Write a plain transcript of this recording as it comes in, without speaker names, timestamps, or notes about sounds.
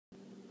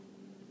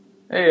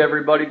Hey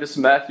everybody, this is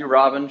Matthew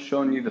Robbins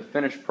showing you the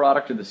finished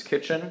product of this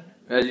kitchen.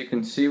 As you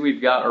can see,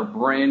 we've got our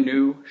brand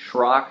new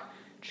Schrock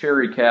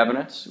cherry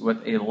cabinets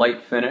with a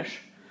light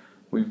finish.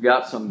 We've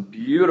got some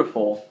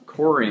beautiful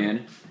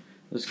Corian,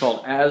 this is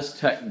called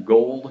Aztec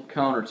Gold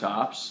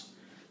countertops.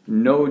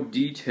 No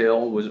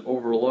detail was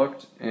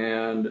overlooked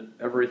and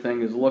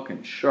everything is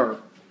looking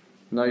sharp.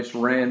 Nice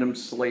random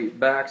slate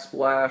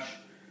backsplash.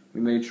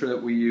 We made sure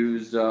that we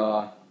used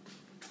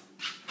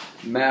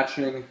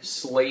matching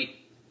slate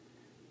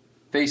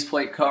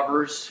faceplate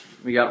covers.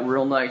 We got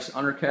real nice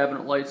under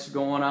cabinet lights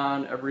going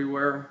on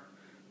everywhere.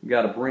 We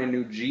got a brand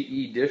new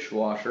GE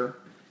dishwasher.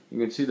 You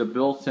can see the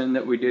built-in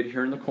that we did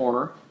here in the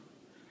corner.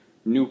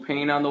 New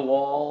paint on the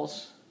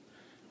walls.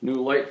 New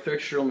light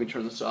fixture. Let me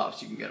turn this off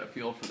so you can get a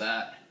feel for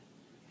that.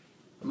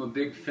 I'm a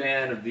big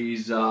fan of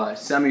these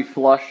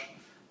semi-flush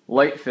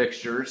light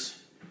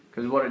fixtures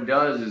because what it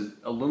does is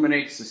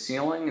illuminates the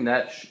ceiling and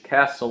that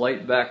casts the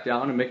light back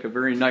down and make a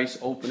very nice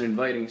open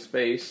inviting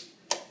space.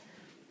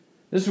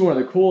 This is one of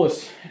the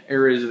coolest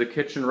areas of the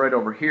kitchen right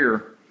over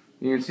here.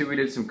 You can see we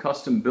did some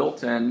custom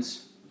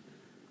built-ins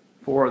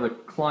for the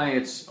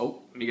clients.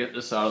 Oh, let me get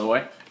this out of the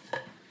way.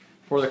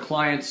 For the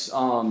client's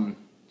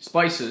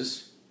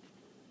spices.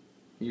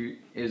 He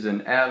is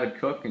an avid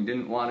cook and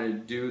didn't want to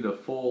do the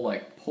full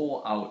like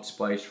pull-out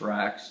spice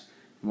racks.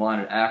 He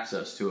wanted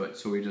access to it,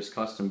 so we just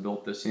custom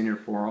built this in here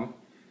for him.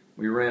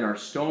 We ran our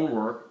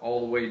stonework all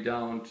the way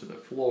down to the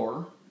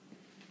floor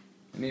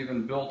and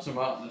even built him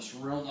out this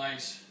real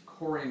nice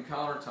Corian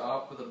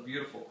countertop with a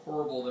beautiful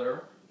corbel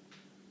there.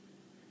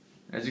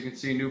 As you can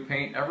see, new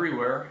paint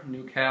everywhere,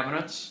 new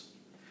cabinets.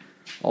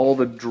 All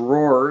the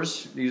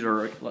drawers, these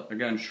are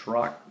again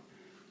Schrock,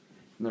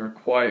 and they're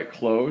quiet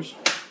close,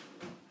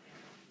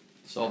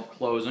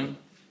 self-closing.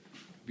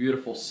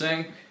 Beautiful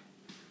sink,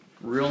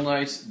 real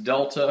nice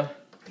Delta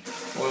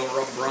oil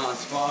rub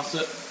bronze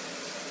faucet.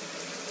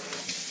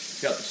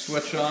 Got the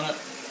switch on it.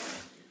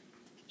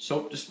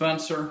 Soap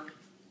dispenser.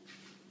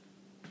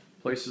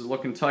 Place is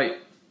looking tight.